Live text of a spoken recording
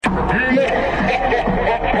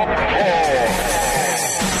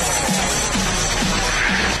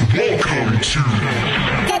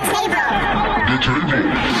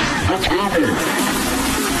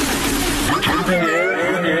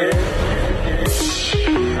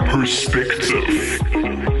Perspective.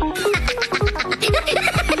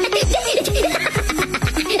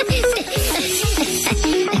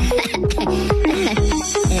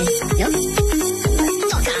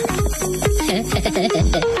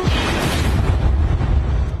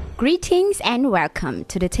 Greetings and welcome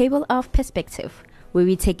to the Table of Perspective, where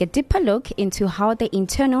we take a deeper look into how the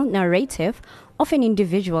internal narrative of an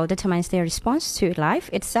individual determines their response to life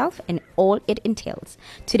itself and all it entails.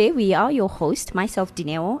 Today we are your host, myself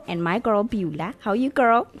Dineo, and my girl Beulah. How are you,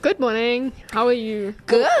 girl? Good morning. How are you?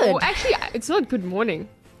 Good. Oh, actually, it's not good morning.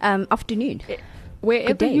 Afternoon.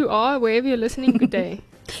 Wherever you are, wherever you're listening, good day.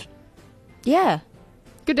 Yeah.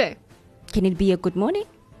 Good day. Can it be a good morning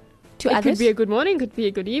to It others? could be a good morning, could be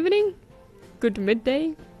a good evening, good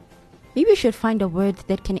midday. Maybe we should find a word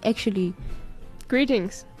that can actually,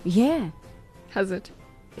 Greetings. yeah, How's it?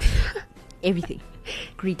 everything.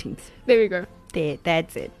 Greetings. There we go. There,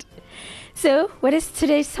 that's it. So, what is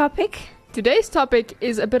today's topic? Today's topic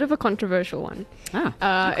is a bit of a controversial one.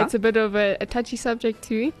 Okay. It's a bit of a touchy subject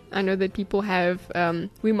too. I know that people have,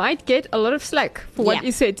 we might get a lot of slack for what Yeah.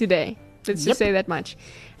 you said today. Let's Yep. just say that much.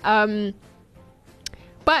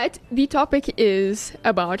 But the topic is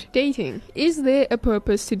about dating. Is there a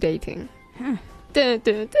purpose to dating? Huh. Dun,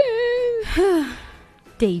 dun, dun.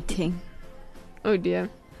 Dating. Oh dear.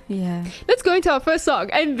 Yeah. Let's go into our first song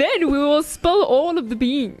and then we will spill all of the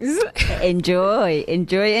beans. Enjoy.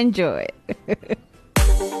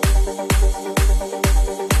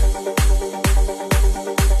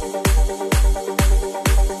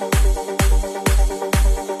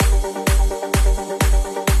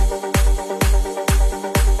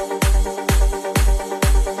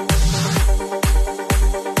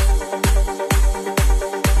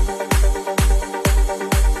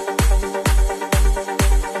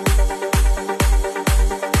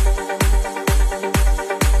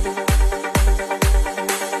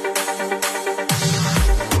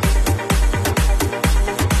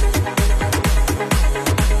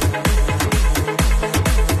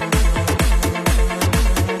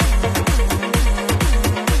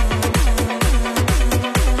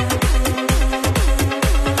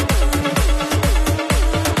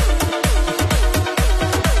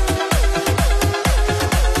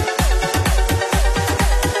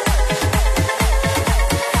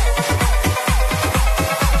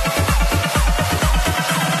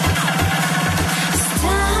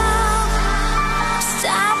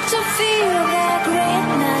 Stop to feel the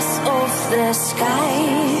greatness of the sky.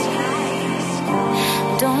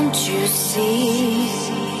 Don't you see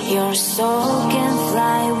your soul can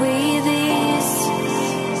fly with ease?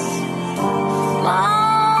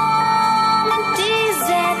 Moment is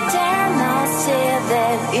eternal, see the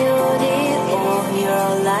beauty of your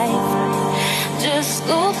life. Just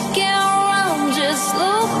look around, just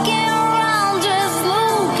look around, just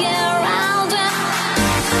look around.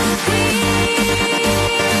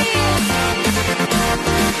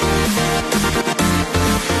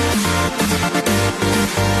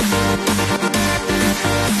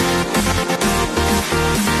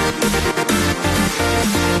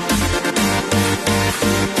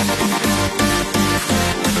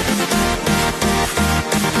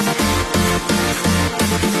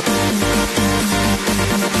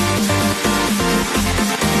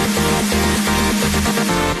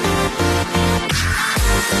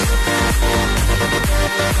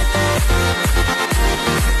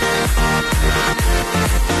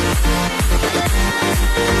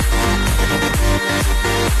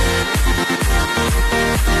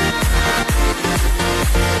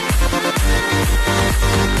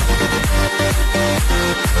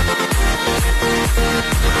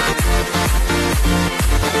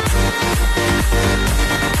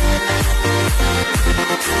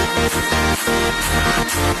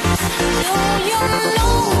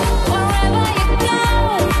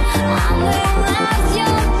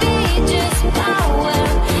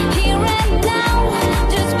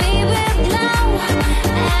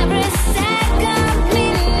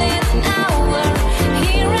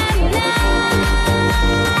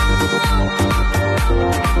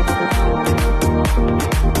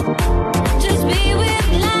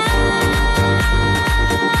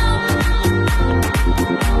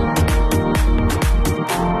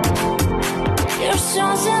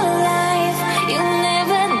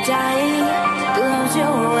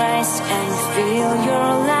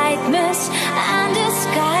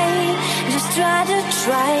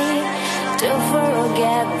 try to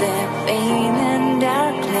forget the pain and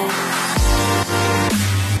darkness.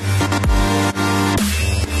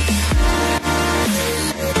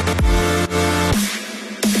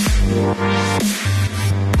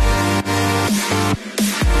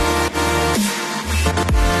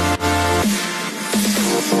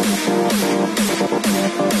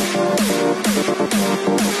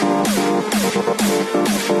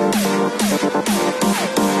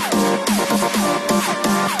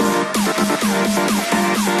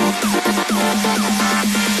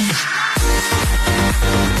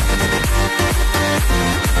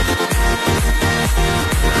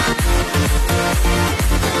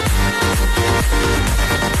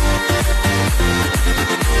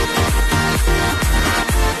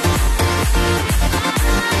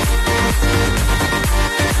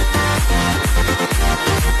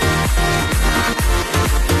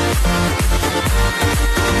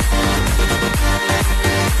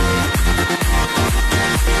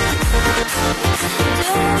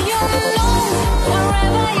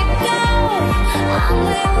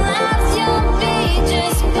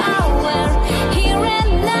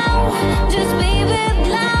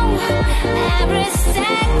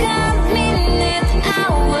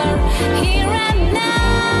 here and now.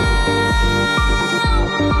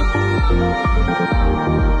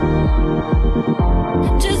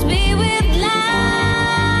 Just be with love.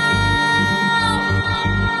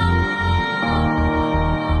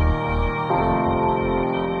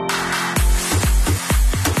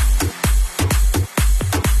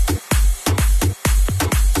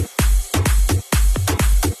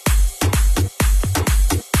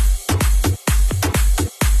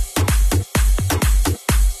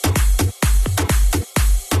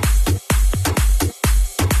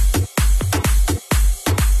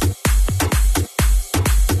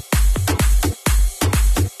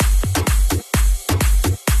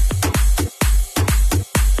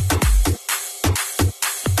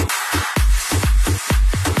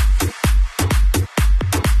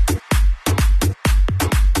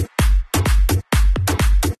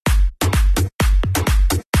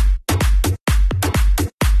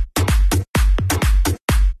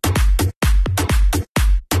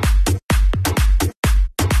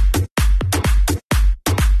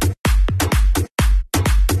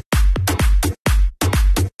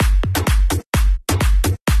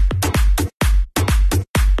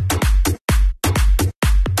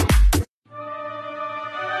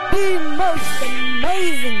 The most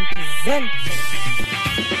amazing presenter.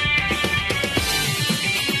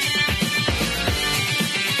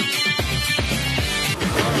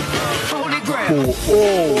 For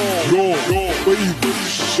all your favorite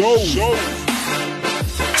shows.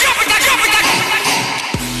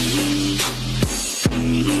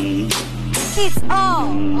 It's all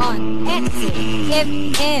on Active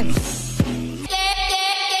FM.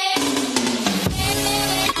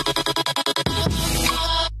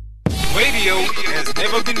 Radio has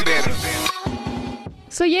never been better.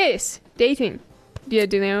 So yes, dating, dear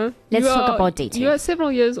Dineo. Let's talk about dating. You are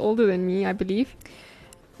several years older than me, I believe.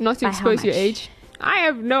 Not to By how expose your much? age. I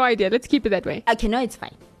have no idea. Let's keep it that way. Okay, no, it's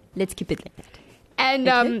fine. Let's keep it like that. And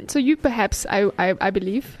Okay. so you perhaps, I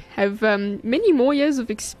believe, have many more years of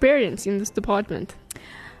experience in this department.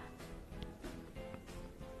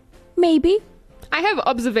 Maybe. I have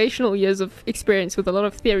observational years of experience with a lot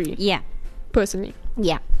of theory, Yeah. personally.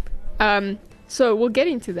 Yeah. So we'll get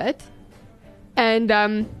into that. And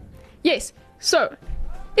yes, so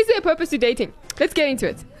is there a purpose to dating? Let's get into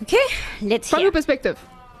it. Okay, let's From hear. your perspective.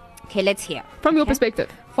 Okay, let's hear. From your Okay. perspective.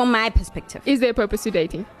 From my perspective. Is there a purpose to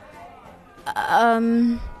dating?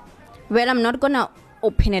 Well, I'm not gonna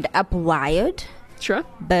open it up wide, Sure.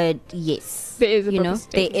 but yes, There is a you know, purpose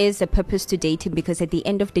to there dating. is a purpose to dating, because at the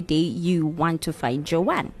end of the day, you want to find your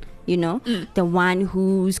one. You know, Mm. the one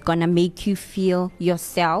who's gonna make you feel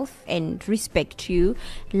yourself and respect you,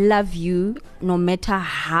 love you, no matter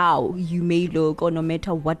how you may look or no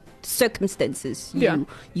matter what circumstances Yeah.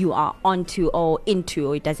 you are onto or into,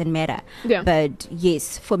 or it doesn't matter. Yeah. But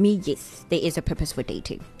yes, for me, yes, there is a purpose for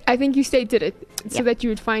dating. I think you stated it so Yeah. that you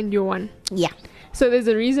would find your one. Yeah, So there's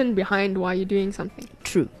a reason behind why you're doing something.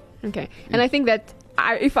 true. Okay. And I think that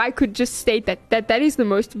if I could just state that is the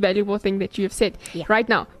most valuable thing that you have said Yeah. right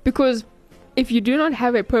now. Because if you do not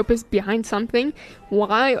have a purpose behind something,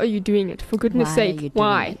 why are you doing it? For goodness Why are sake, you doing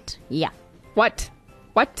why? it? Yeah. What?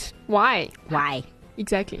 Why? Why?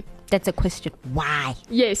 Exactly. That's a question. Why?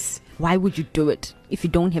 Yes. Why would you do it if you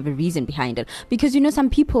don't have a reason behind it? Because, you know, some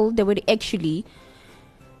people, they would actually,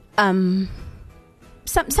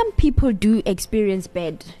 some people do experience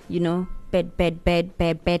bad, you know,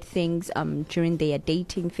 bad things during their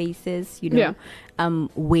dating phases, you know,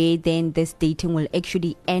 where then this dating will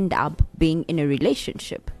actually end up being in a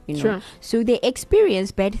relationship, you know. Sure. So they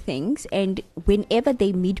experience bad things, and whenever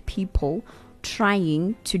they meet people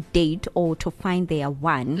trying to date or to find their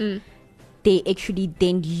one, they actually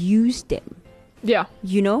then use them, Yeah.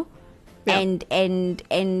 you know. Yeah.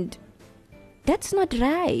 And that's not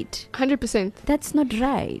right. 100%. That's not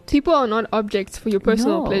right. People are not objects for your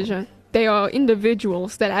personal No. pleasure. They are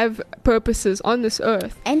individuals that have purposes on this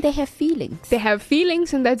earth. And they have feelings. They have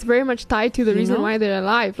feelings, and that's very much tied to the You reason know? why they're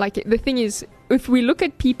alive. Like, the thing is, if we look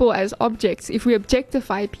at people as objects, if we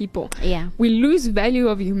objectify people, Yeah. we lose value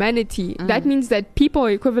of humanity. That means that people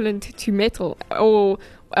are equivalent to metal or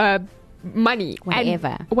money, and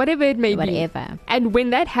whatever it may be. Whatever. And when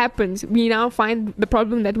that happens, we now find the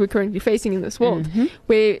problem that we're currently facing in this world, Mm-hmm.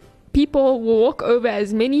 where people will walk over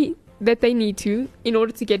as many that they need to in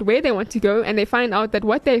order to get where they want to go, and they find out that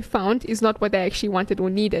what they found is not what they actually wanted or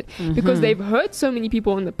needed, because they've hurt so many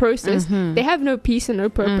people in the process. They have no peace and no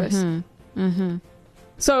purpose.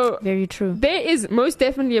 So Very true. there is most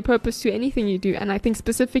definitely a purpose to anything you do, and I think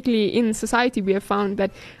specifically in society we have found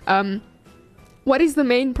that what is the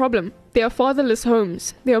main problem? There are fatherless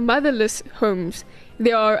homes, there are motherless homes,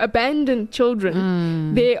 There are abandoned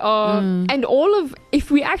children. There are, and all of, if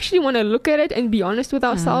we actually want to look at it and be honest with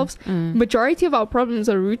ourselves, majority of our problems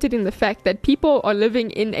are rooted in the fact that people are living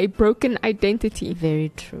in a broken identity.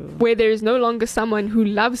 Very true. Where there is no longer someone who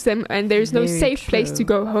loves them, and there is no Very safe place true. to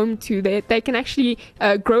go home to that they can actually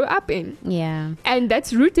grow up in. Yeah. And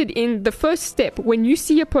that's rooted in the first step. When you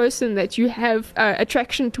see a person that you have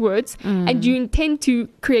attraction towards and you intend to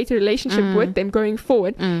create a relationship with them going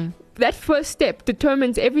forward, that first step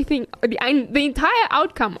determines everything, the entire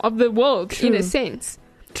outcome of the world, in a sense.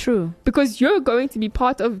 True. Because you're going to be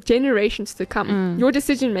part of generations to come. Your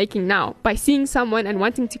decision making now by seeing someone and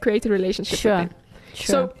wanting to create a relationship with them.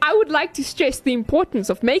 So I would like to stress the importance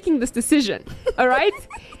of making this decision. All right?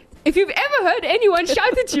 If you've ever heard anyone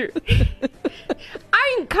shout at you,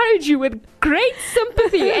 I encourage you with great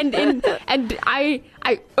sympathy and I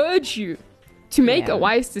urge you to make a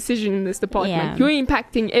wise decision in this department. You're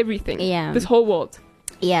impacting everything. This whole world.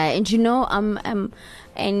 Yeah, and you know,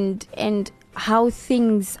 and how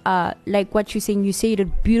things are, like what you're saying, you said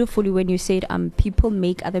it beautifully when you said people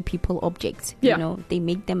make other people objects. You know, they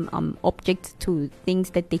make them objects to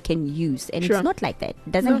things that they can use, and it's not like that.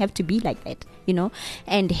 It doesn't have to be like that, you know.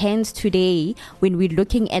 And hence today, when we're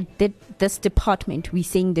looking at this department, we're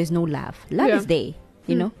saying there's no love. Love is there,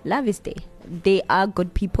 you know. Love is there. There are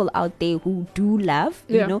good people out there who do love,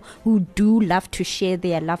 you know, who do love to share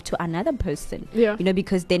their love to another person, you know,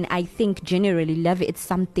 because then I think generally love, it's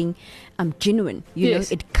something genuine, you know,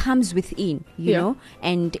 it comes within, you know,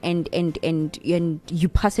 and you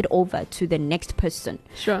pass it over to the next person.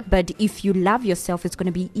 But if you love yourself, it's going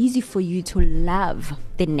to be easy for you to love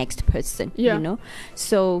the next person, you know,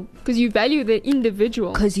 so because you value the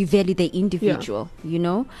individual, you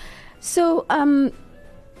know. So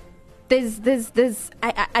there's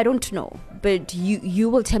I don't know, but you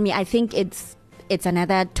will tell me. I think it's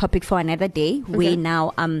another topic for another day, where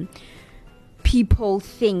now people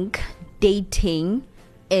think dating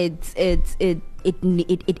it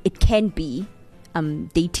can be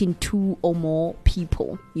dating two or more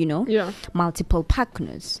people, you know, multiple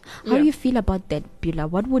partners. How do you feel about that, Bila?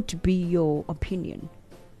 What would be your opinion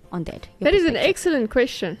on that? That is an excellent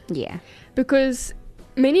question. Yeah, because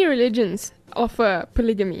many religions offer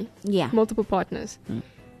polygamy, multiple partners.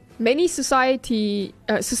 Many societal,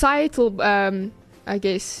 I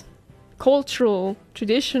guess, cultural,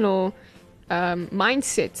 traditional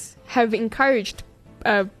mindsets have encouraged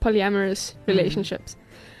polyamorous relationships.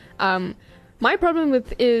 My problem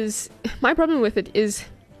with it is,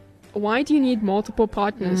 why do you need multiple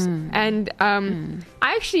partners? And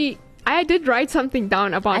I did write something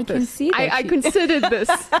down about this. Can see that I considered this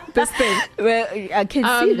thing. Well, I can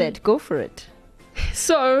see that. Go for it.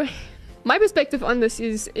 So, my perspective on this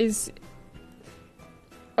is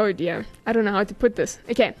oh dear, I don't know how to put this.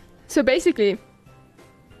 Okay, so basically,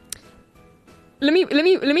 let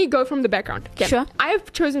me go from the background. Okay. Sure. I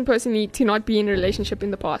have chosen personally to not be in a relationship in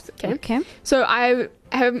the past. Okay. Okay. So I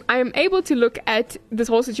am able to look at this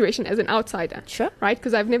whole situation as an outsider. Sure. Right?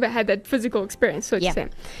 Because I've never had that physical experience, so to say.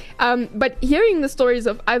 But hearing the stories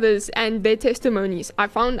of others and their testimonies, I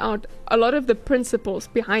found out a lot of the principles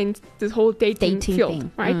behind this whole dating field.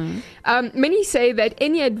 Thing. Right? Many say that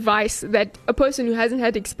any advice that a person who hasn't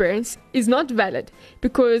had experience is not valid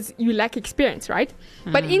because you lack experience, right?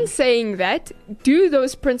 But in saying that, do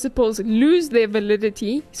those principles lose their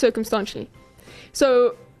validity circumstantially?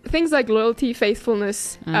 So things like loyalty,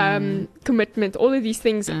 faithfulness, commitment, all of these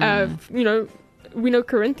things, you know, we know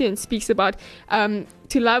Corinthians speaks about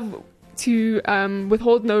to love, to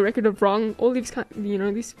withhold no record of wrong, all these, you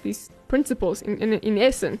know, these principles in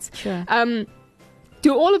essence. Sure.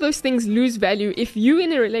 Do all of those things lose value if you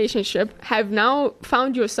in a relationship have now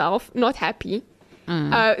found yourself not happy?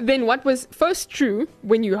 Then what was first true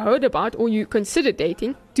when you heard about or you considered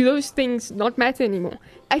dating, do those things not matter anymore?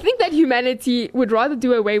 I think that humanity would rather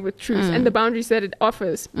do away with truth and the boundaries that it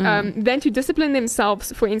offers than to discipline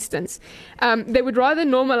themselves, for instance. They would rather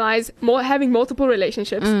normalize having multiple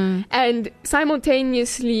relationships and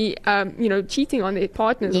simultaneously, you know, cheating on their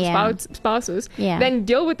partners or spouses than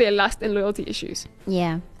deal with their lust and loyalty issues.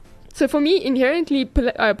 Yeah. So for me, inherently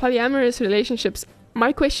polyamorous relationships,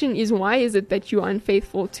 my question is, why is it that you are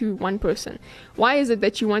unfaithful to one person? Why is it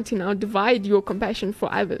that you want to now divide your compassion for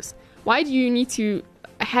others? Why do you need to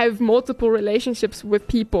have multiple relationships with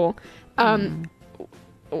people? There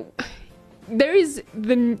is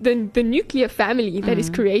the nuclear family that is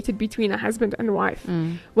created between a husband and a wife.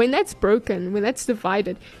 When that's broken, when that's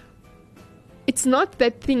divided, it's not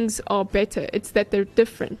that things are better, it's that they're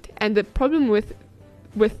different. And the problem with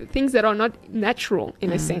things that are not natural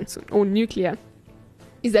in a sense, or nuclear,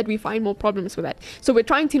 is that we find more problems with that. So we're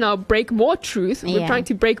trying to now break more truth. We're Yeah. trying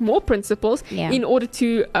to break more principles Yeah. in order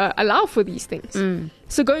to allow for these things.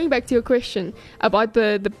 So going back to your question about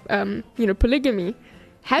the polygamy,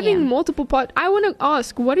 having Yeah. multiple I want to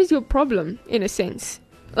ask, what is your problem in a sense?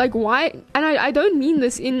 Like why? And I don't mean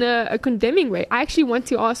this in a condemning way. I actually want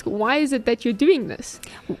to ask, why is it that you're doing this?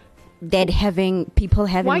 That people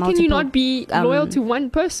having Why multiple, can you not be loyal um, to one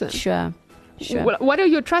person? Sure. What are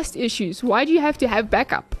your trust issues? Why do you have to have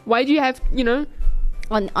backup? Why do you have,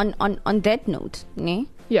 On that note, ne?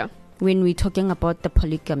 yeah, When we're talking about the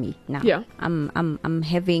polygamy now, Yeah. I'm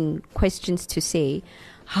having questions to say,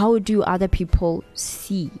 how do other people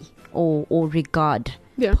see or regard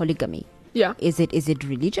Yeah. polygamy? yeah, Is it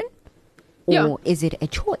religion, or Yeah. is it a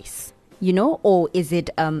choice? Or is it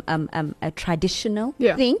a traditional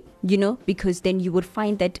Yeah. thing? Because then you would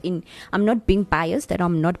find that I'm not being biased, that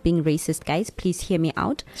I'm not being racist, guys. Please hear me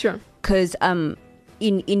out. sure, Because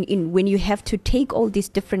in when you have to take all these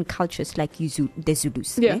different cultures like the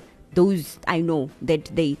Zulus, Yeah. those I know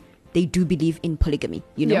that they do believe in polygamy.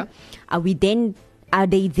 Yeah. Are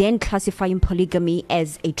they then classifying polygamy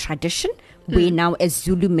as a tradition where now a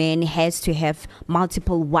Zulu man has to have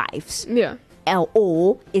multiple wives? yeah,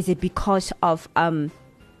 Or is it because of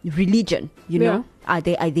religion? Yeah. Are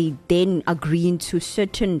they then agreeing to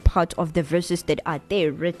certain part of the verses that are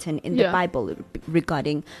there written in the Yeah. Bible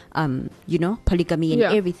regarding polygamy and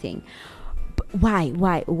Yeah. everything? Why?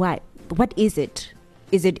 What is it?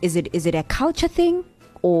 Is it a culture thing,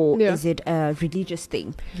 or Yeah. is it a religious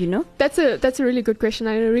thing? That's a really good question.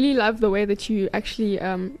 I really love the way that you actually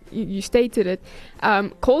you stated it.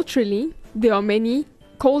 Culturally, there are many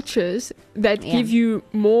cultures that Yeah. give you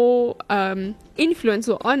more influence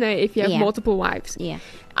or honor if you have Yeah. multiple wives. Yeah.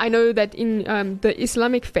 I know that in the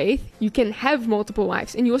Islamic faith, you can have multiple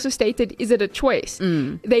wives. And you also stated, is it a choice?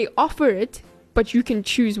 They offer it, but you can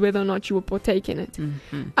choose whether or not you will partake in it.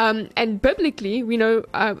 And biblically, we know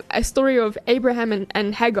a story of Abraham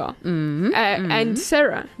and Hagar and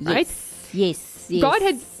Sarah, right? Yes. God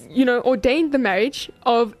had, ordained the marriage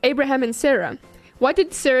of Abraham and Sarah. What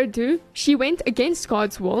did Sarah do? She went against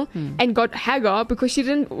God's will and got Hagar because she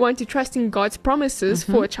didn't want to trust in God's promises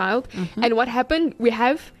for a child. And what happened? We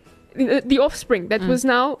have the offspring that was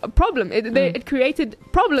now a problem. It created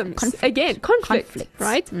problems. Conflict.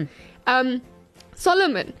 Right?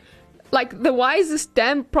 Solomon, like the wisest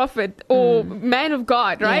damn prophet or man of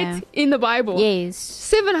God, right? Yeah. In the Bible. Yes.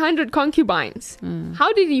 700 concubines.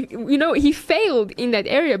 How did he, he failed in that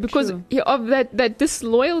area because True. of that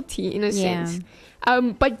disloyalty in a Yeah. sense.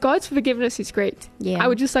 But God's forgiveness is great. Yeah. I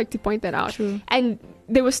would just like to point that out. True. And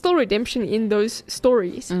there was still redemption in those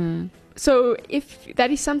stories. So if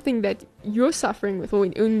that is something that you're suffering with or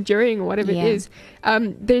enduring or whatever Yeah. it is,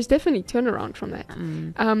 there's definitely turnaround from that.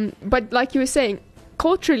 But like you were saying,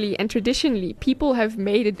 culturally and traditionally, people have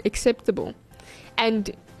made it acceptable. And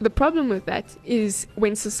the problem with that is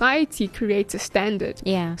when society creates a standard,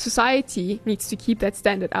 Yeah. society needs to keep that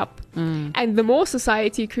standard up. And the more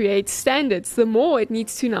society creates standards, the more it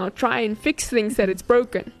needs to now try and fix things that it's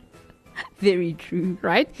broken, Very true.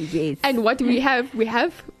 right? Yes. And what do we have? We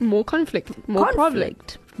have more conflict, more problem.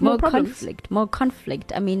 More problems.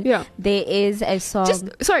 conflict. I mean, Yeah. there is a song. Just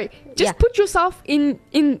Yeah. put yourself in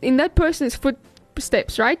that person's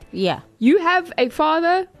footsteps, right? Yeah. You have a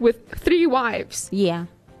father with 3 wives. Yeah.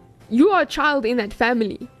 You are a child in that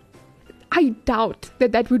family. I doubt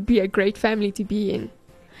that would be a great family to be in.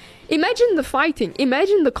 Imagine the fighting.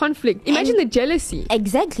 Imagine the conflict. Imagine the jealousy.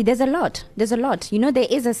 Exactly. There's a lot. There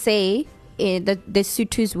is a say that the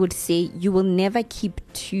Sutus would say, you will never keep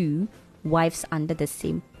 2 wives under the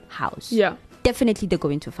same house. Yeah. Definitely they're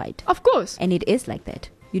going to fight. Of course. And it is like that,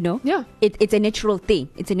 Yeah. It's a natural thing.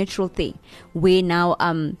 Where now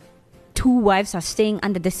 2 wives are staying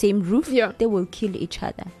under the same roof. Yeah. They will kill each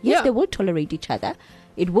other. Yes, Yeah. they will tolerate each other.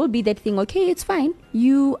 It will be that thing, okay, it's fine.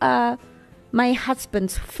 You are my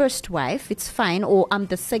husband's first wife, it's fine. Or I'm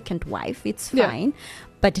the second wife, it's Yeah. fine.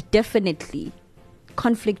 But definitely,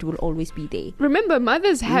 conflict will always be there. Remember,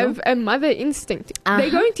 mothers have a mother instinct. Uh-huh.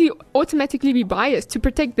 They're going to automatically be biased to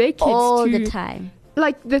protect their kids. All the time.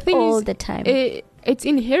 Like, the thing All is, the time. it's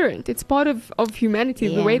inherent. It's part of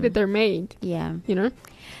humanity, the way Yeah. that they're made, Yeah.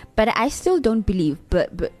 But I still don't believe,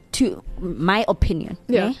 but to my opinion,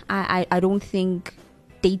 Yeah. I don't think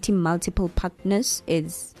dating multiple partners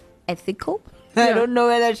is ethical. Yeah. I don't know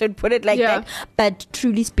whether I should put it like Yeah. that, but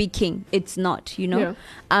truly speaking, it's not. Yeah.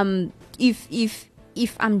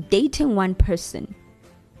 If I'm dating one person,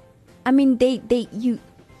 I mean,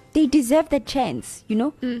 they deserve that chance, you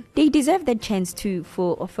know. They deserve that chance to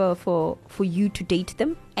for you to date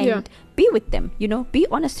them and Yeah. be with them, you know. Be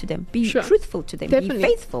honest to them, be Sure. truthful to them, Definitely. be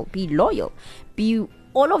faithful, be loyal, be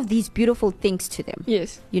all of these beautiful things to them.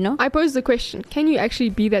 Yes. You know, I pose the question, can you actually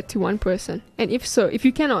be that to one person? And if so, if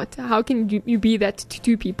you cannot, how can you be that to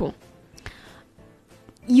two people?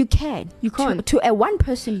 you can. You can't. To a one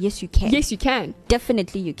person, yes, you can. Yes, you can.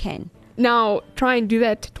 Definitely, you can. Now, try and do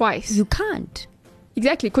that twice. You can't.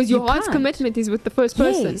 Exactly, because your You heart's can't. commitment is with the first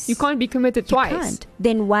person. Yes. You can't be committed You twice. can't.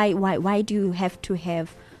 Then why do you have to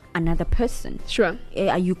have another person? Sure.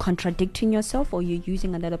 Are you contradicting yourself, or you're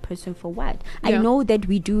using another person for what? I Yeah. know that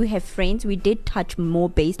we do have friends. We did touch more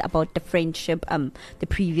based about the friendship the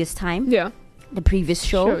previous time, Yeah. the previous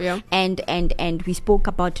show. Sure, yeah. And we spoke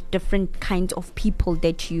about different kinds of people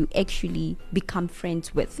that you actually become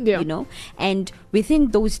friends with. Yeah. You know, and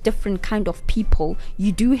within those different kind of people,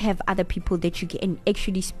 you do have other people that you can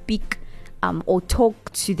actually speak or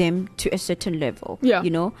talk to them to a certain level. Yeah.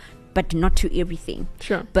 You know, but not to everything.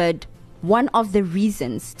 Sure. But one of the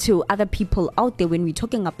reasons to other people out there when we're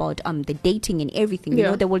talking about the dating and everything, you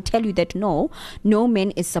Yeah. know, they will tell you that no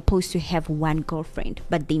man is supposed to have one girlfriend,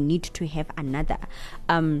 but they need to have another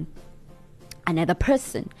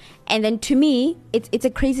person. And then to me, it's a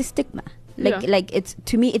crazy stigma. Yeah. Like it's,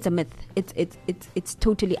 to me, it's a myth. It's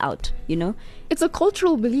totally out, you know. It's a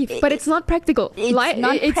cultural belief, but it's not practical. It's not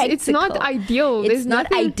It's not practical. ideal. It's There's not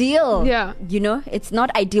nothing- ideal. Yeah. You know, it's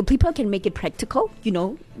not ideal. People can make it practical, you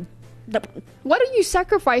know. What are you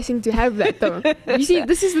sacrificing to have that, though? You see,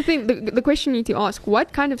 this is the thing. The question you need to ask: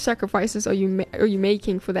 what kind of sacrifices are you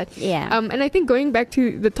making for that? Yeah. And I think going back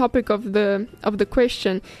to the topic of the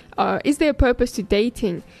question, is there a purpose to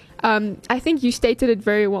dating? I think you stated it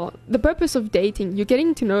very well. The purpose of dating, you're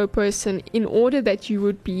getting to know a person in order that you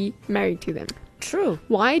would be married to them. True.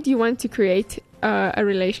 Why do you want to create a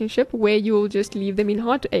relationship where you will just leave them in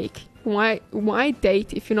heartache? Why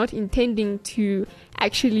date if you're not intending to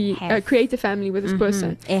actually Have. create a family with this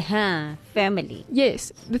person? Family.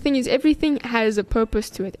 Yes, the thing is, everything has a purpose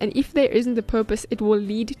to it, and if there isn't a purpose, it will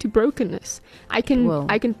lead to brokenness. I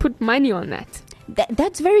can put money on that.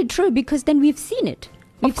 That's very true, because then we've seen it.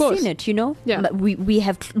 We've course. seen it, you know. Yeah. But we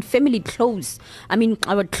have family close. I mean,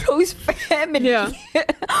 our close family Yeah.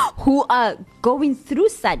 who are going through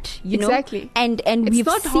such, you know. Exactly. And It's we've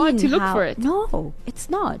not hard seen to look how- for it. No, it's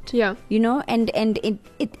not. Yeah, You know, and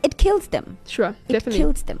it kills them. sure, It definitely,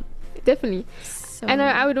 kills them. definitely. So, And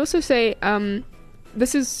I would also say,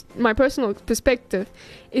 this is my personal perspective,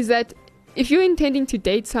 is that if you're intending to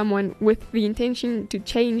date someone with the intention to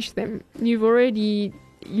change them, you've already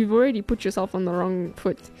put yourself on the wrong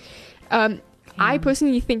foot. I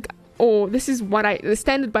personally think, this is the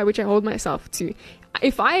standard by which I hold myself to.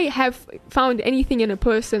 If I have found anything in a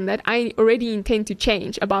person that I already intend to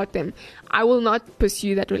change about them, I will not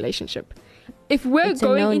pursue that relationship. If we're It's a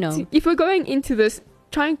no-no. if we're going into this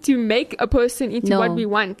trying to make a person into No. what we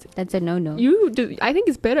want, that's a no. I think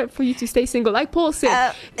it's better for you to stay single, like Paul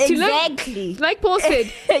said. To live- Exactly. like Paul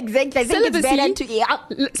said, Exactly. I think it's Celibacy. better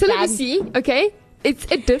to celibacy, okay? It's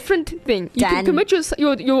a different thing. You can Done. commit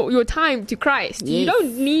your time to Christ. You Yes.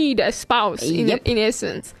 don't need a spouse Yep. in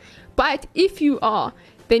essence. But if you are,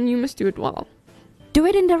 then you must do it well. do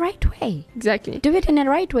it in the right way. Exactly. Do it in the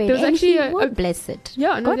right way. There was and actually He will bless it.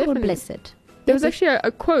 Yeah, no, God will definitely. bless it. There was actually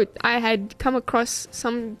a quote I had come across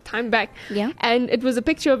some time back. Yeah. And it was a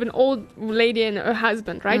picture of an old lady and her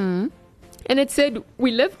husband, right? And it said,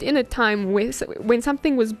 we lived in a time when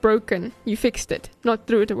something was broken, you fixed it, not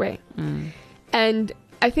threw it away. And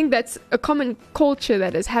I think that's a common culture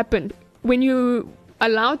that has happened. When you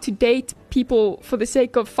allowed to date people for the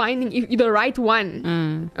sake of finding the right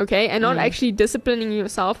one, okay, and not actually disciplining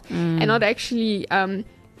yourself and not actually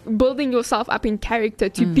building yourself up in character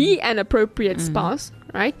to be an appropriate spouse,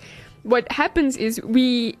 right? What happens is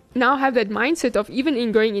we now have that mindset of, even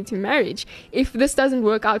in going into marriage, if this doesn't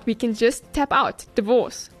work out, we can just tap out,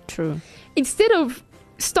 divorce. True. Instead of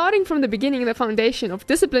starting from the beginning, the foundation of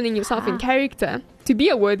disciplining yourself in character to be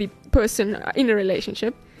a worthy person in a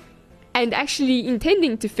relationship and actually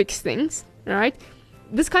intending to fix things, right?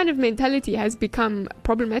 This kind of mentality has become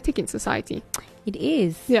problematic in society. It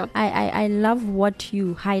is. Yeah. I love what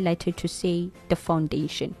you highlighted to say, the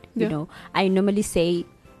foundation. Yeah. You know, I normally say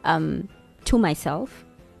to myself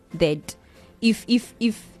that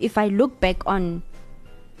if I look back on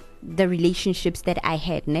the relationships that I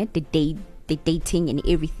had, the dating and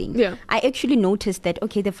everything, Yeah. I actually noticed that,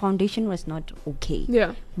 okay, the foundation was not okay.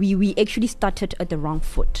 Yeah. We actually started at the wrong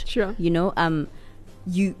foot. Sure. You know,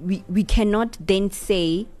 we cannot then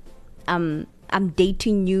say I'm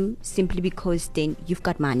dating you simply because then you've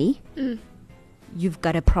got money. you've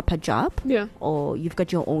got a proper job, Yeah. or you've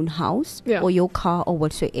got your own house, Yeah. or your car, or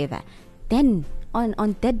whatsoever, then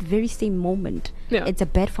on that very same moment, Yeah. it's a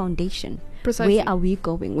bad foundation. Precisely. Where are we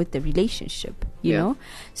going with the relationship? You Yeah. know?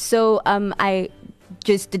 So I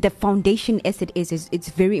just the foundation as it is it's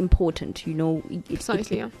very important. You know,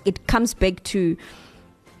 Precisely, yeah. it comes back to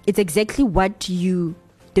it's exactly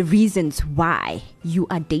the reasons why you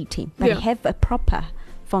are dating, but Yeah. have a proper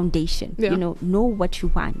foundation. Yeah. You know what you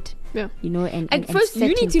want. Yeah. You know, and First, you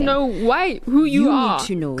setting need to them. know who you are. need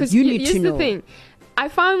to know. 'Cause You need here's to the know. thing. I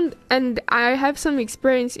found, and I have some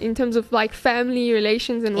experience in terms of like family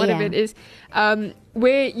relations and whatever Yeah. it is,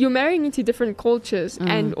 where you're marrying into different cultures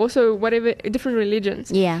and also whatever different religions.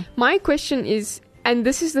 Yeah. My question is, and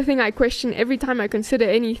this is the thing I question every time I consider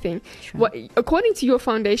anything, Sure. what, according to your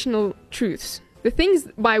foundational truths, the things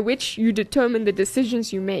by which you determine the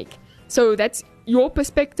decisions you make. So that's your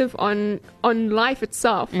perspective on life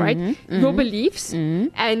itself, right? Your beliefs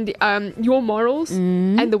and your morals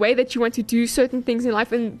and the way that you want to do certain things in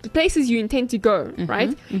life and the places you intend to go,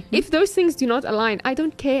 right? If those things do not align, I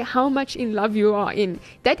don't care how much in love you are in.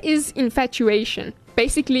 That is infatuation.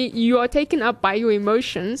 Basically, you are taken up by your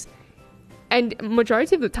emotions. And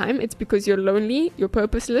majority of the time, it's because you're lonely, you're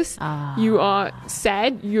purposeless, you are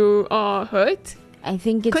sad, you are hurt. I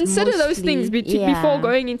think it's Consider those mostly- things before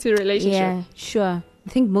going into a relationship. Yeah, sure. I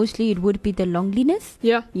think mostly it would be the loneliness,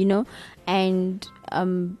 Yeah. you know, and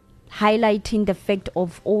highlighting the fact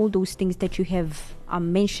of all those things that you have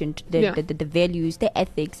mentioned, Yeah. the values, the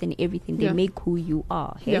ethics, and everything. They Yeah. make who you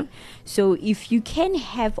are. Hey? Yeah. So if you can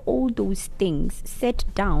have all those things set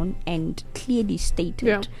down and clearly stated.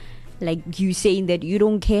 Yeah. Like you saying that you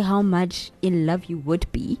don't care how much in love you would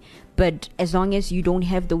be, but as long as you don't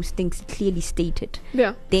have those things clearly stated,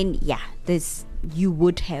 Yeah. then you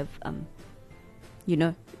would have you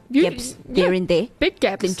know, You- gaps yeah. here and there, Big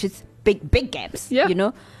gaps. clinches, big gaps, Yeah. you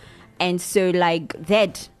know, and so like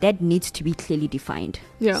that needs to be clearly defined.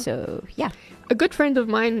 Yeah. So yeah. A good friend of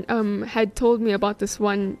mine had told me about this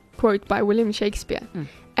one quote by William Shakespeare.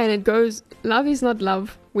 And it goes, "Love is not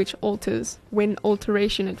love which alters, when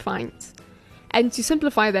alteration it finds." And to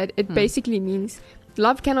simplify that, it basically means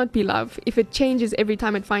love cannot be love if it changes every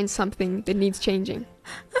time it finds something that needs changing.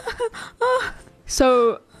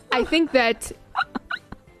 So I think that,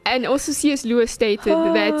 and also C.S. Lewis stated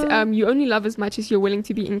that you only love as much as you're willing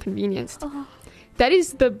to be inconvenienced. That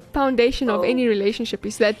is the foundation of any relationship,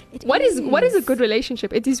 is that what is a good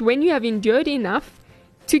relationship? It is when you have endured enough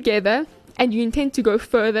together and you intend to go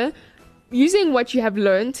further using what you have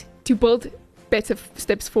learned to build better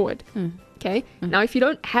steps forward. Okay? Now, if you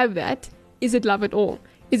don't have that, is it love at all?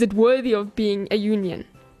 Is it worthy of being a union?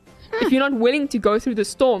 If you're not willing to go through the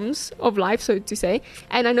storms of life, so to say,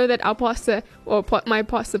 and I know that our pastor, or my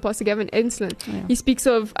pastor, Pastor Gavin Ensslin, he speaks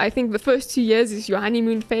of, I think the first 2 years is your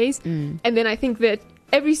honeymoon phase, and then I think that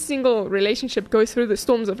every single relationship goes through the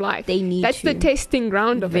storms of life. They need That's the to. testing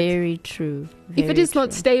ground of it. Very true. If it is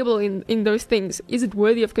not stable in those things, is it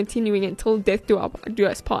worthy of continuing until death do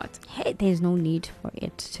us part? Hey, there's no need for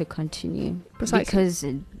it to continue. Precisely. Because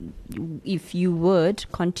if you would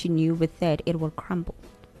continue with that, it will crumble.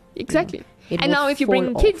 Exactly. It And will now if you fall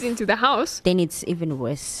bring off. kids into the house, Then it's even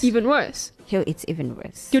worse. even worse. Here, it's even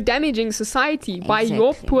worse. You're damaging society by your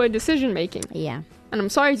Exactly. poor decision making. Yeah. And I'm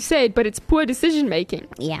sorry to say it, but it's poor decision making.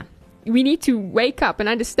 Yeah. We need to wake up and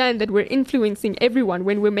understand that we're influencing everyone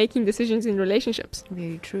when we're making decisions in relationships.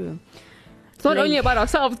 Very true. It's not Like- only about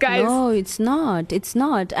ourselves, guys. No, it's not. It's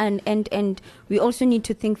not. And we also need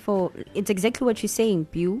to think for, it's exactly what you're saying,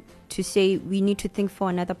 Bew, to say we need to think for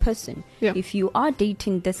another person. Yeah. If you are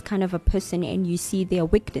dating this kind of a person and you see their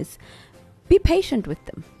weakness, be patient with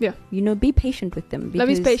them. Yeah. You know, be patient with them. Love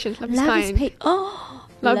is because patient, love is kind.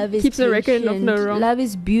 Love is keeps no record of patient. no wrong. Love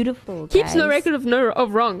is beautiful. Keeps no guys. record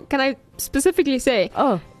of wrong. Can I specifically say,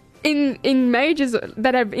 Oh, in marriages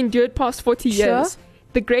that have endured past 40 Sure. years,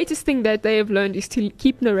 the greatest thing that they have learned is to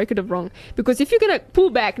keep no record of wrong. Because if you're going to pull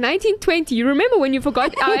back 1920, you remember when you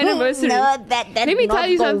forgot our anniversary? no, that Let me tell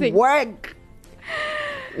you something. Work.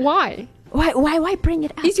 Why? Why bring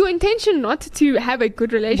it up? Is your intention not to have a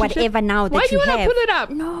good relationship? Whatever now that Why do you want to have. pull it up?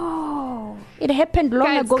 No, it happened long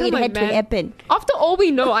Guys, ago. come It on, had man. to happen. After all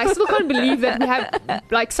we know, I still can't believe that we have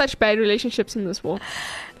like such bad relationships in this world.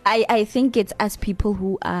 I think it's us people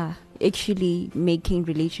who are actually making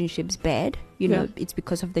relationships bad. You know, Yeah. it's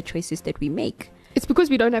because of the choices that we make. It's because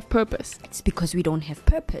we don't have purpose. It's because we don't have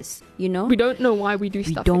purpose. You know, We don't know why we do we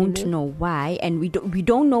stuff don't anymore. know why, and we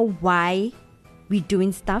don't know why we're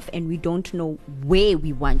doing stuff, and we don't know where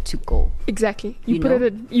we want to go. Exactly. You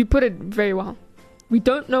You put it very well. We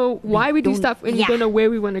don't know why we do don't- stuff, and yeah. we don't know where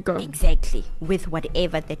we want to go. Exactly, with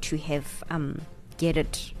whatever that you have get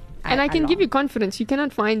it. And I can give you confidence. You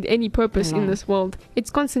cannot find any purpose in this world.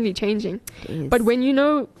 It's constantly changing. But when you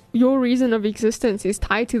know your reason of existence is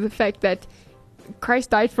tied to the fact that Christ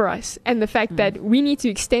died for us and the fact that we need to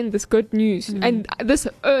extend this good news and this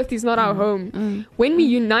earth is not our home. When we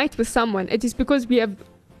unite with someone, it is because we have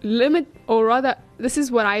or rather, this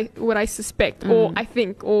is what I suspect or I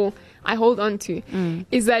think or I hold on to,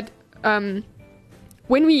 is that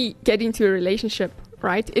when we get into a relationship,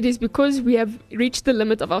 right, it is because we have reached the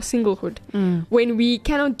limit of our singlehood, when we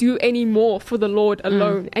cannot do any more for the Lord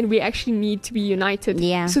alone, and we actually need to be united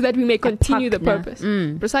so that we may continue the purpose.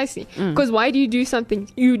 Precisely. Because why do you do something?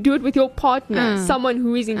 You do it with your partner, someone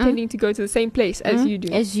who is intending to go to the same place as you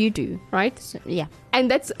do. As you do. Right? So, yeah. And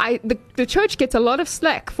that's the church gets a lot of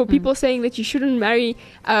slack for people saying that you shouldn't marry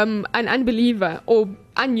an unbeliever or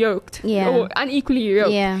unyoked or unequally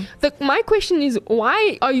yoked. My question is,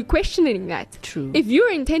 why are you questioning that? True. If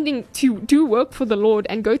you're intending to do work for the Lord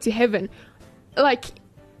and go to heaven, like,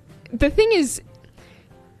 the thing is,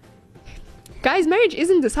 guys, marriage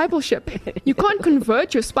isn't discipleship. You can't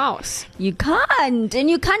convert your spouse. You can't. And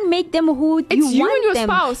you can't make them who It's you you want and your them.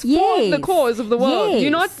 spouse for the cause of the world. Yes.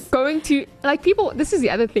 You're not going to, like, people, this is the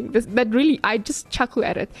other thing that really, I just chuckle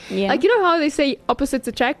at it. Yeah. Like, you know how they say opposites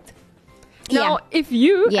attract? Now, if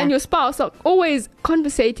you and your spouse are always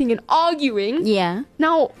conversating and arguing,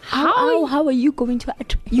 now how are you going to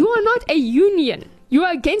attract? You are not a union. You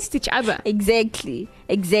are against each other. Exactly.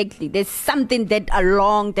 There's something that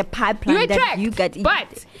along the pipeline you attract, that you get,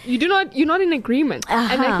 but you're not in agreement.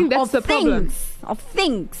 And I think that's the problem. Of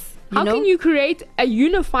things. How can you create a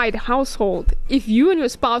unified household if you and your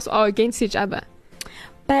spouse are against each other?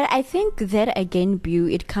 But I think that again,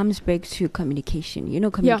 it comes back to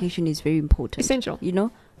communication. Communication is very important. Essential.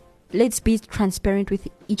 Let's be transparent with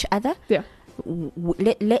each other. Yeah.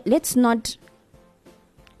 Let's not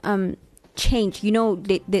change.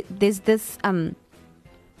 There's this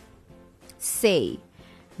say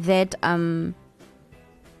that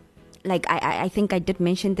like I think I did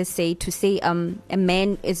mention this to say a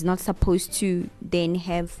man is not supposed to then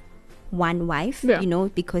have one wife,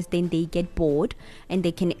 because then they get bored, and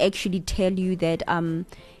they can actually tell you that in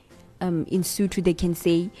Sotho they can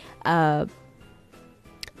say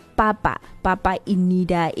papa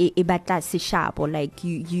inida e batla seshabo, like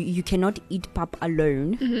you cannot eat pap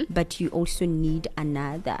alone, but you also need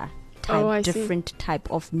another different type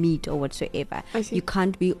of meat or whatsoever. You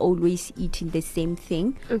can't be always eating the same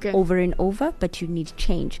thing over and over, but you need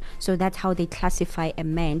change. So that's how they classify a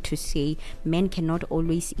man, to say men cannot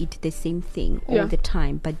always eat the same thing all the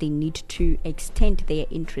time, but they need to extend their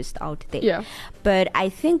interest out there. But I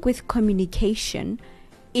think with communication,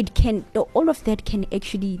 all of that can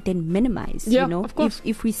actually then minimize. Of course.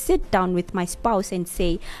 If we sit down with my spouse and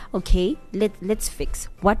say, okay, let's fix,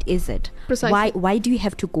 what is it? Precisely. Why do you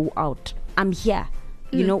have to go out? I'm here.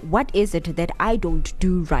 What is it that I don't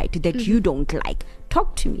do right, that you don't like?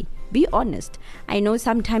 Talk to me. Be honest. I know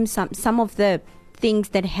sometimes some of the things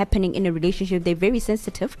that are happening in a relationship, they're very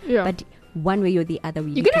sensitive, but one way or the other,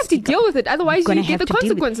 you're gonna have to deal with it. Otherwise, you get the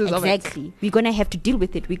consequences of it. Exactly. We're gonna have to deal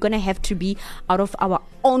with it. We're gonna have to be out of our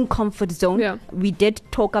own comfort zone. We did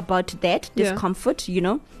talk about that discomfort.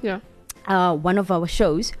 One of our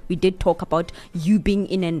shows, we did talk about you being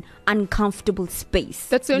in an uncomfortable space.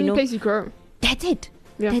 That's the only place you grow. That's it.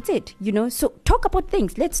 That's it. So talk about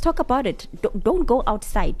things. Let's talk about it. Don't go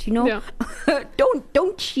outside. Don't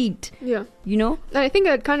cheat. And I think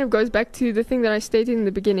that kind of goes back to the thing that I stated in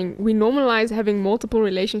the beginning. We normalize having multiple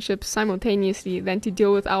relationships simultaneously than to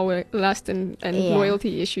deal with our lust and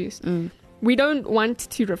loyalty issues. We don't want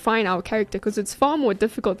to refine our character because it's far more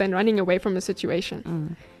difficult than running away from a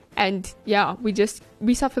situation. And we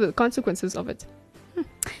suffer the consequences of it.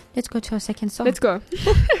 Let's go to our second song. Let's go.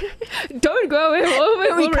 Don't go away.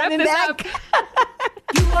 We'll wrap this up.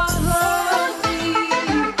 You are holy.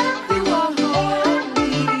 You are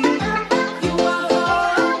holy. You are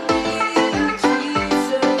holy,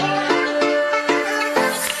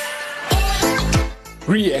 Jesus.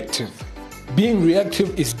 Reactive. Being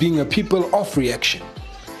reactive is being a people of reaction,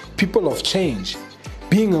 people of change,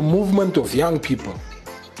 being a movement of young people.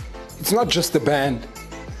 It's not just a band.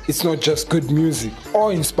 It's not just good music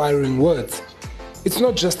or inspiring words. It's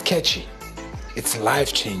not just catchy. It's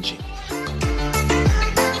life-changing.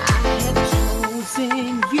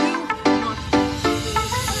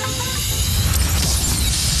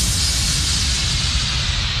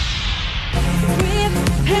 With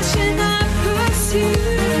passion I pursue.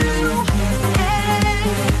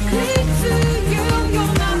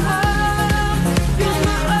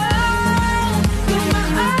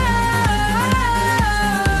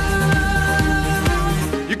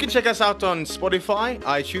 check us out on Spotify,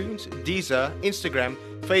 iTunes, Deezer, Instagram,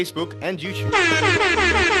 Facebook, and YouTube.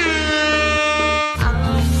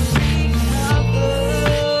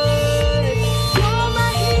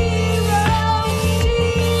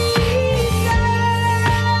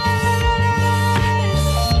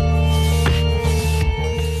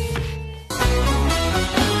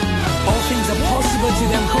 All things are possible to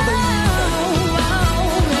them who believe.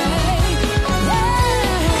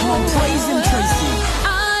 Come on, praise him, Tracy.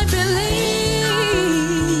 I believe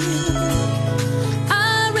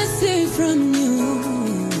I receive from you.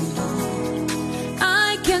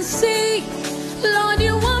 I can see, Lord,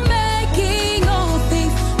 you are making all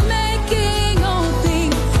things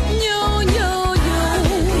new, new, new.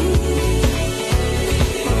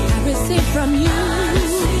 I receive from you.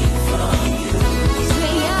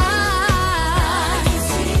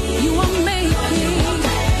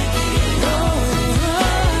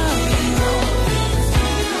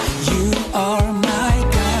 Are my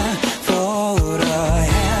God for the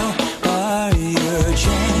helper, you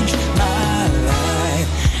changed my life.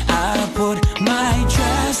 I put my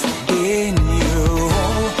trust in you,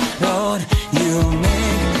 oh Lord, you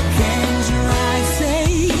make things right. Say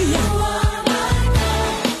you are my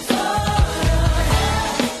God for the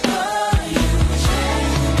helper, you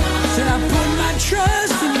changed my life. Said I put my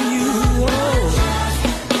trust in you, oh.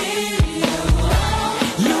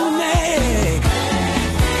 You make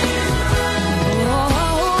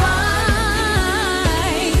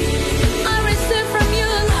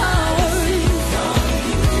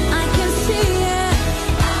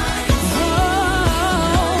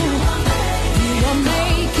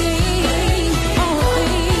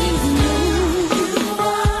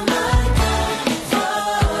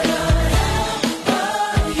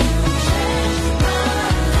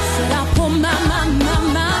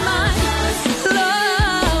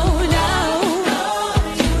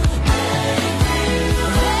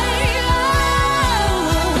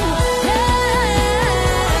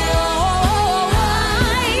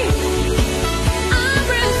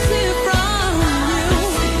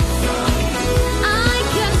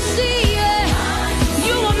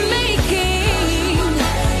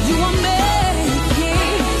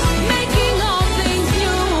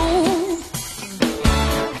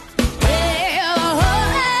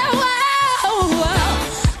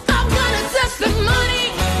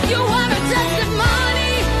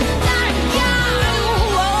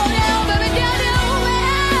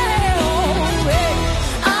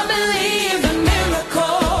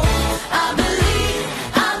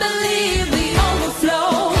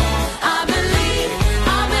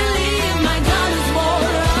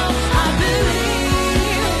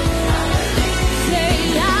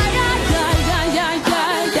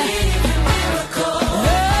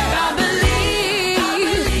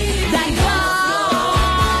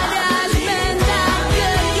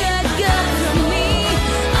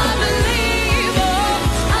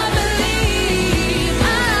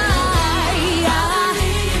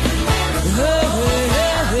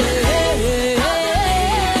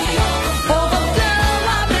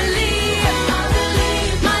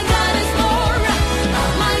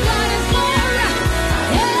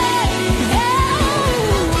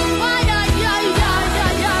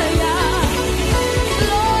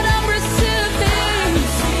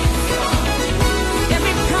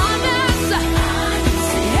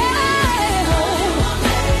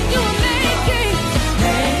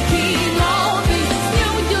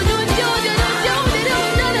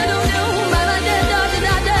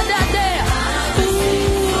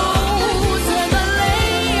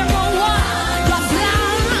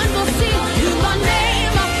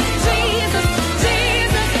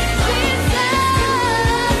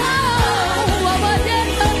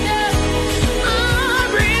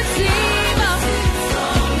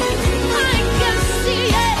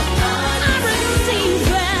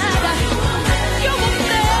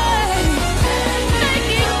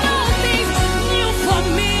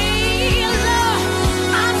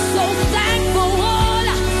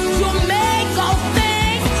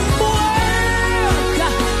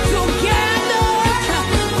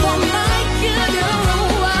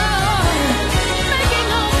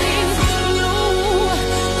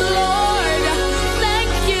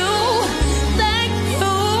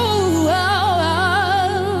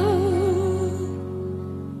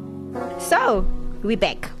we're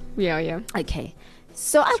back. Yeah. Okay.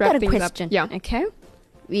 So I've Let's got wrap a things up. question. Yeah. Okay.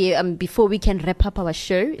 We before we can wrap up our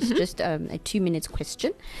show, it's just a 2 minutes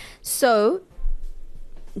question. So,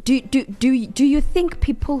 do you think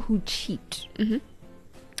people who cheat,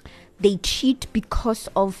 they cheat because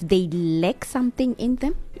of they lack something in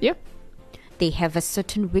them? Yeah. they have a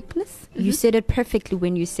certain weakness. You said it perfectly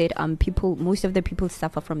when you said most of the people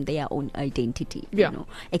suffer from their own identity. Yeah. You know,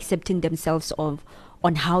 accepting themselves on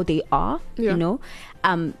how they are. Yeah. You know,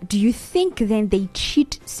 do you think then they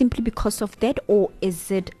cheat simply because of that, or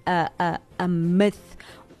is it a myth,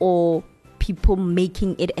 or people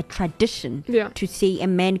making it a tradition to say a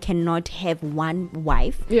man cannot have one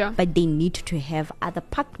wife, but they need to have other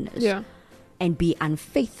partners and be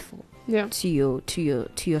unfaithful to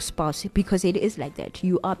your spouse, because it is like that.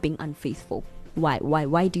 You are being unfaithful.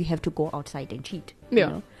 Why do you have to go outside and cheat? You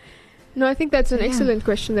know? No, I think that's an excellent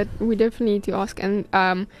question that we definitely need to ask. And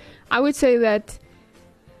I would say that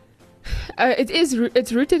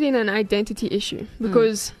it's rooted in an identity issue,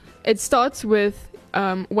 because it starts with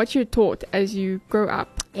what you're taught as you grow up.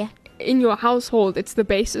 Yeah. In your household, it's the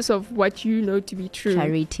basis of what you know to be true.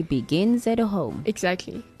 Charity begins at home.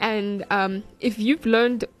 Exactly. And if you've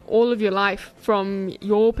learned all of your life from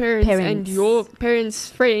your parents. And your parents'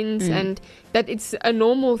 friends, and that it's a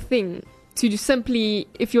normal thing to simply,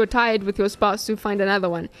 if you're tired with your spouse, to find another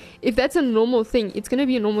one. If that's a normal thing, it's going to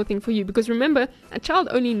be a normal thing for you. Because remember, a child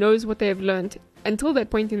only knows what they have learned until that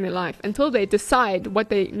point in their life, until they decide what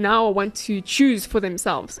they now want to choose for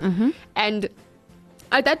themselves. And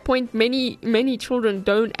at that point, many children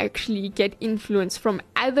don't actually get influence from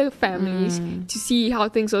other families to see how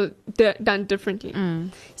things are done differently.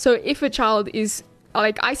 So if a child is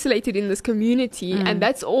like isolated in this community and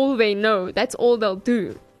that's all they know, that's all they'll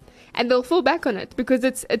do, and they'll fall back on it, because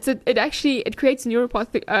it creates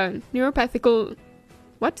neuropathical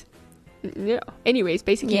what? Yeah. Anyways,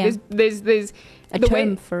 basically, there's a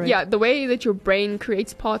term for it. Yeah, the way that your brain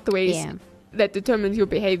creates pathways that determines your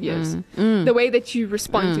behaviors, the way that you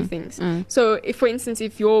respond to things. So, if, for instance,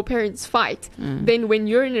 if your parents fight, then when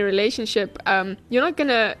you're in a relationship, you're not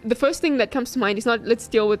gonna. The first thing that comes to mind is not let's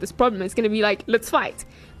deal with this problem. It's gonna be like let's fight,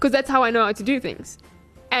 because that's how I know how to do things.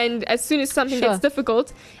 And as soon as something gets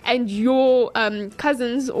difficult, and your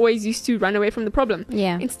cousins always used to run away from the problem,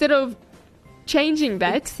 instead of changing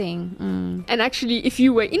that and actually, if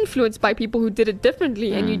you were influenced by people who did it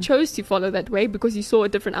differently and you chose to follow that way because you saw a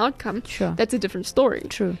different outcome, that's a different story.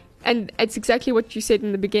 True. And it's exactly what you said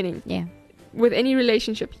in the beginning. Yeah. With any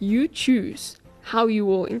relationship, you choose how you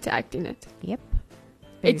will interact in it. Yep.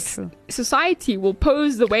 Very true. Society will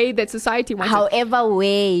pose the way that society wants. However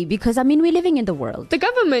way, because I mean, we're living in the world. The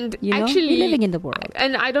government actually we're living in the world,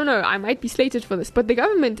 and I don't know, I might be slated for this, but the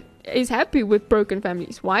government is happy with broken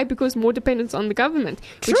families. Why? Because more dependence on the government,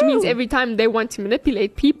 which means every time they want to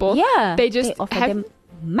manipulate people, they offer them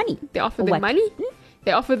money. They offer them money.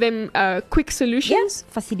 They offer them quick solutions,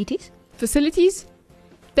 facilities.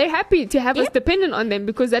 They're happy to have us dependent on them,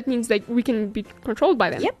 because that means that we can be controlled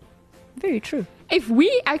by them. Yep. Very true. If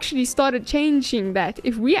we actually started changing that,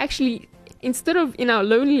 if we actually, instead of in our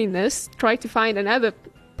loneliness, try to find another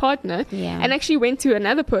partner and actually went to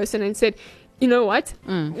another person and said, you know what?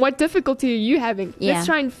 What difficulty are you having? Let's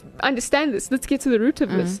try and understand this. Let's get to the root of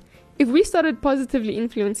this. If we started positively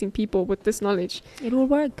influencing people with this knowledge, it will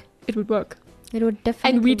work. It would work. It would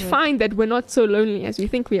definitely And we'd work. find that we're not so lonely as we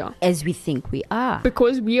think we are.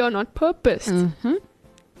 Because we are not purposed.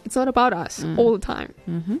 It's not about us all the time.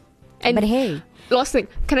 And but hey, last thing,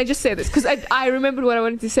 can I just say this? Because I remembered what I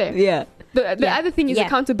wanted to say. Yeah. The other thing is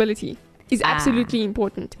accountability is absolutely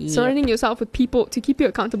important. Surrounding yourself with people to keep you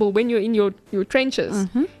accountable when you're in your trenches,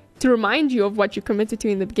 to remind you of what you committed to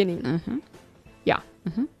in the beginning.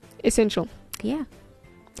 Essential. Yeah,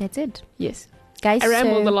 that's it. Yes. Guys, I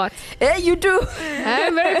rambled a lot. You do.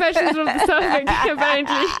 I'm very passionate about this topic,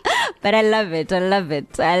 apparently. But I love it.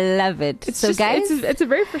 It's so, just, guys, it's a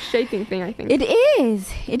very frustrating thing, I think. It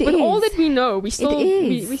is. But all that we know, we still.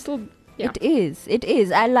 We still. Yeah. It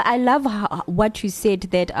is. I love what you said,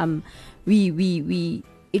 that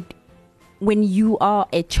when you are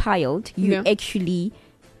a child, you actually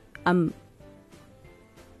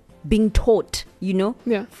being taught,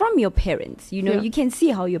 from your parents. You can see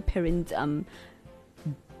how your parents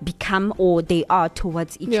become, or they are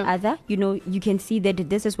towards each other. You can see that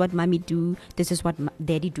this is what mommy do, this is what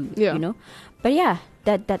daddy do.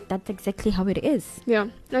 But that's exactly how it is.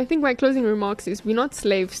 And I think my closing remarks is, we're not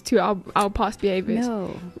slaves to our past behaviors.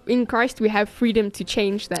 No. In Christ we have freedom to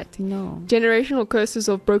change that. No. Generational curses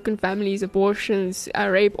of broken families, abortions,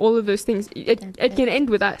 rape, all of those things, it can end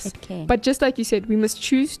with us. It can. But just like you said, we must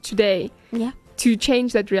choose today to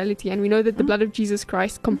change that reality. And we know that the blood of Jesus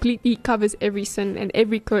Christ completely covers every sin and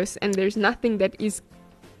every curse, and there's nothing that is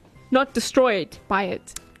not destroyed by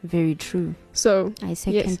it. Very true. So I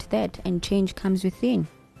second that, and change comes within.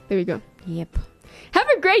 There we go. Yep. Have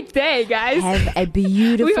a great day, guys. Have a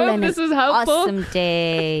beautiful we hope and this was helpful. Awesome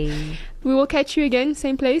day. We will catch you again,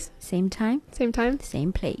 same place, Same time, same time.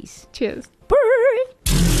 same place. Cheers.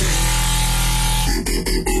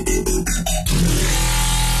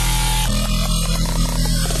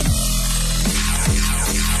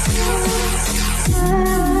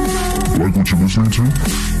 Like what you're listening to?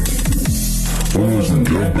 Follow us on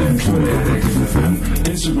Gab and Twitter at Active FM,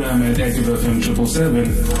 Instagram at ActiveFM777,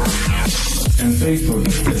 and Facebook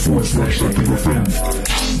at /ActiveFM.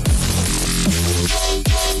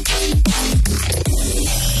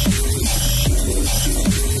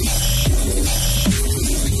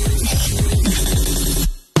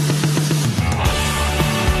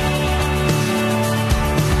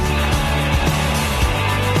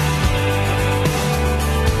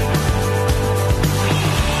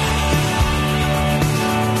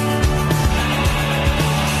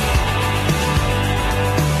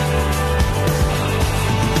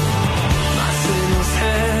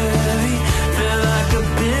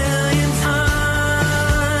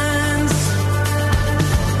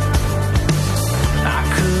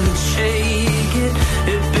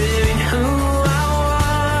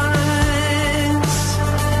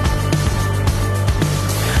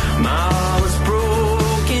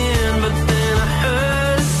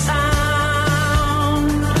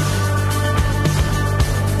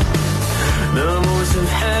 The voice of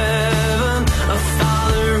heaven, a